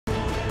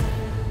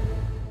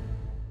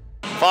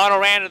Final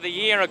round of the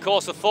year, and of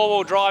course the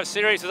four-wheel drive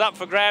series was up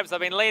for grabs. They've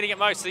been leading it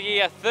most of the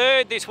year.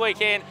 Third this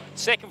weekend,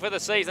 second for the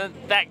season.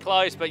 That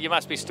close, but you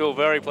must be still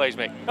very pleased,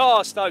 Mick.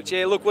 Oh, stoked,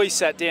 yeah. Look, we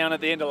sat down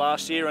at the end of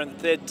last year and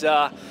they'd,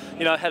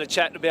 had a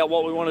chat about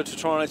what we wanted to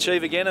try and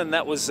achieve again, and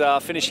that was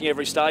finishing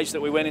every stage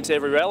that we went into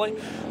every rally.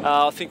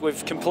 I think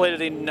we've completed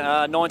in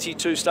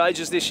 92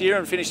 stages this year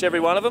and finished every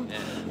one of them.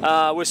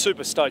 Yeah. We're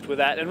super stoked with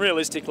that, and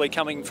realistically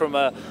coming from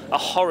a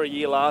horror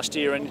year last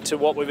year and to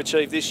what we've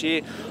achieved this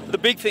year, the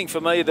big thing for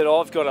me that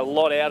I've got a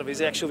lot out of is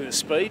actually the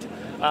speed.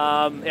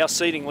 Our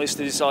seeding list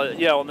is,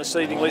 on the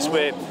seeding list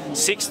we're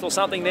 6th or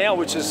something now,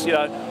 which is,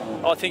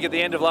 I think at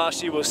the end of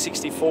last year we were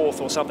 64th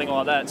or something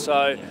like that.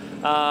 So,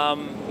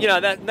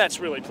 that's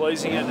really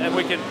pleasing, and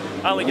we can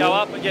only go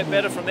up and get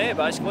better from there,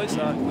 basically.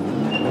 So,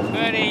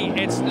 Bernie,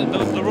 it's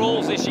the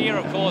rules this year,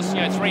 of course.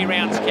 3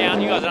 rounds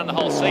count. You guys have done the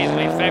whole season.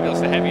 It's been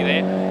fabulous to have you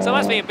there. So it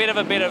must be a bit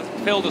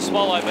of pill to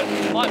swallow.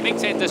 But like Mick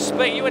said, the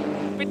speed. You were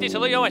a bit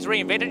disillusioned. You almost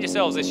reinvented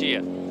yourselves this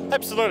year.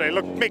 Absolutely.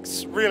 Look,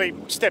 Mick's really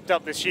stepped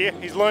up this year.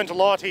 He's learned a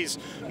lot. He's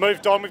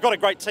moved on. We've got a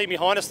great team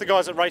behind us. The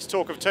guys at Race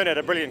Talk have turned out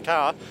a brilliant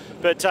car.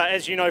 But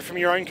as you know from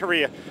your own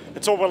career,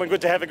 it's all well and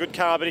good to have a good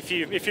car, but if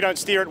you don't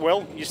steer it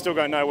well, you still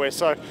go nowhere.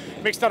 So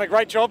Mick's done a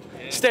great job,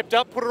 stepped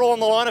up, put it all on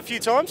the line a few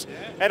times,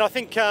 and I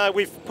think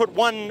we've put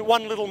one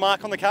little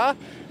mark on the car,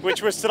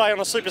 which was today on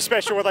a super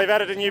special where they've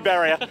added a new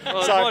barrier.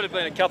 Well, so, it might have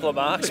been a couple of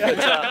marks, but...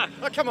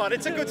 oh, come on,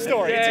 it's a good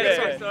story.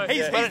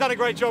 He's done a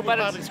great job with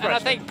Martin Scratch. And I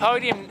think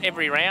podium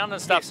every round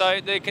and stuff, so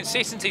the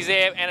consistency's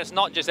there, and it's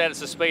not just that, it's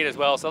the speed as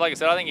well. So like I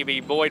said, I think you'd be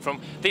buoyed from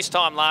this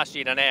time last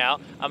year to now.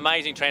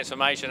 Amazing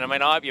transformation. I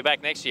mean, I hope you're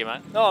back next year,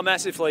 mate. Oh,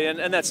 massively,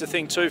 and that's the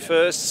thing, 2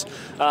 firsts,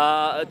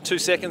 2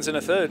 seconds and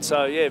a third.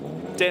 So, yeah,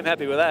 damn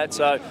happy with that.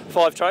 So,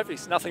 5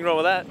 trophies, nothing wrong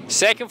with that.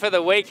 Second for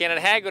the weekend,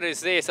 and how good is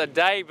this? A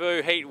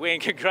debut heat win.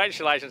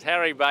 Congratulations,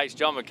 Harry Bates,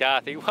 John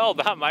McCarthy. Well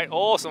done, mate.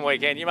 Awesome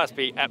weekend. You must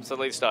be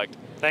absolutely stoked.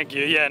 Thank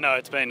you. Yeah, no,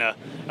 it's been an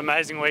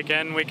amazing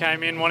weekend. We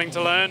came in wanting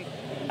to learn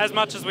as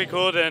much as we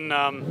could, and,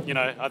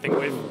 I think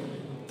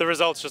the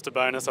result's just a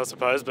bonus, I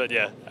suppose. But,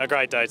 yeah, a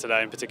great day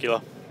today in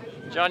particular.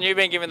 John, you've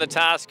been given the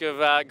task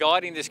of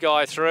guiding this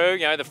guy through,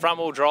 the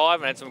front-wheel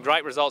drive, and had some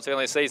great results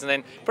early in the season.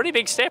 Then pretty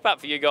big step up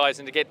for you guys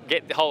and to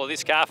get the whole of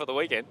this car for the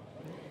weekend.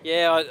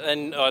 Yeah,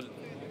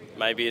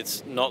 maybe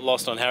it's not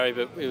lost on Harry,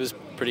 but it was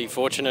pretty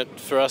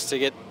fortunate for us to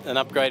get an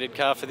upgraded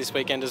car for this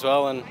weekend as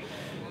well, and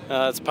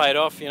it's paid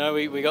off.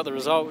 We got the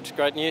result, which is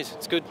great news.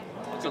 It's good.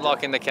 What's it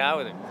like in the car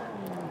with him?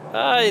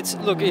 It's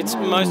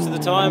most of the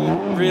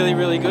time really,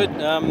 really good.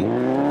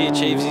 He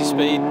achieves his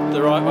speed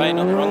the right way,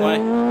 not the wrong way,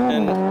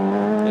 and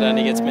it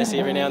only gets messy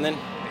every now and then.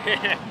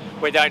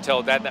 We don't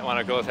tell Dad that one,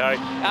 of course, Harry.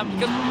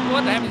 Because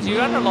what happens,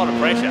 you're under a lot of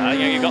pressure.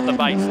 You've got the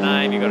Bates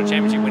name, you've got a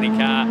championship-winning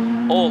car,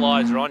 all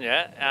eyes are on you.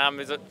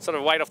 Is it sort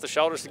of weight off the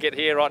shoulders to get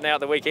here right now at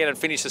the weekend and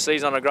finish the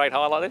season on a great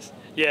high like this?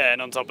 Yeah,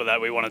 and on top of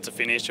that, we wanted to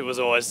finish. It was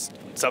always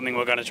something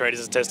we're going to treat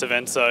as a test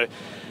event. So,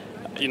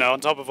 on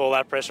top of all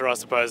that pressure, I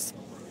suppose,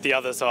 the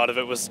other side of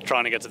it was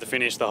trying to get to the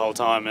finish the whole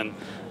time. And,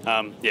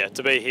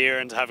 to be here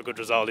and to have a good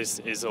result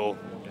is all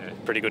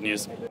pretty good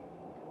news.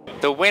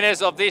 The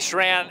winners of this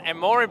round, and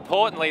more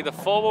importantly, the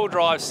four-wheel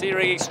drive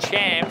series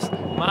champs,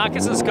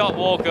 Marcus and Scott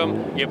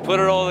Walkham. You put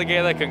it all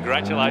together.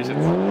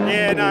 Congratulations.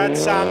 Yeah, no,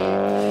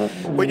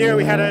 it's we knew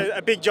we had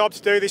a big job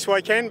to do this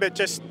weekend, but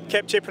just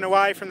kept chipping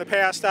away from the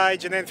power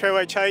stage and then through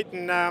each heat,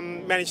 and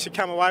managed to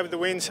come away with the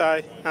win.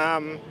 So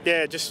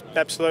just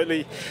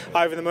absolutely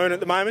over the moon at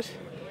the moment.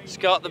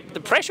 Scott,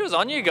 the pressure was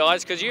on you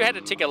guys because you had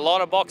to tick a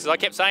lot of boxes. I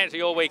kept saying it to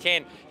you all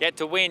weekend. You had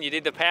to win. You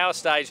did the power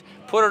stage,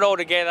 put it all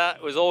together.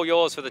 It was all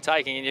yours for the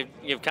taking, and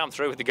you've come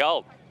through with the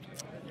gold.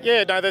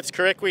 Yeah, no, that's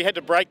correct. We had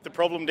to break the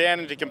problem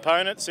down into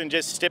components and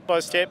just step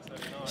by step,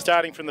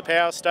 starting from the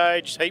power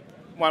stage, heap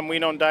 1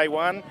 win on day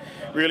 1,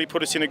 really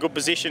put us in a good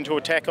position to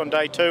attack on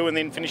day 2 and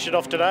then finish it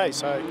off today.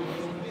 So.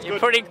 You're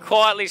pretty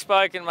quietly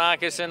spoken,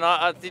 Marcus, and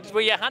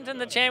were you hunting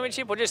the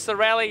championship or just the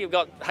rally? You've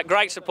got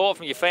great support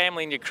from your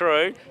family and your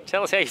crew.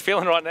 Tell us how you're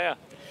feeling right now.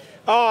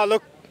 Oh,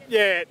 look,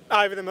 yeah,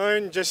 over the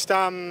moon. Just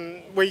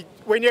we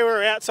knew we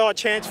were outside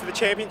chance for the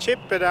championship,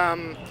 but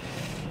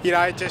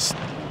just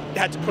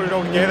had to put it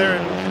all together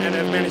and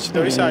have managed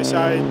to do so.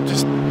 So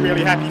just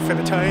really happy for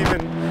the team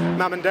and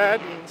Mum and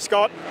Dad and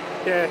Scott.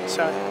 Yeah,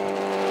 so.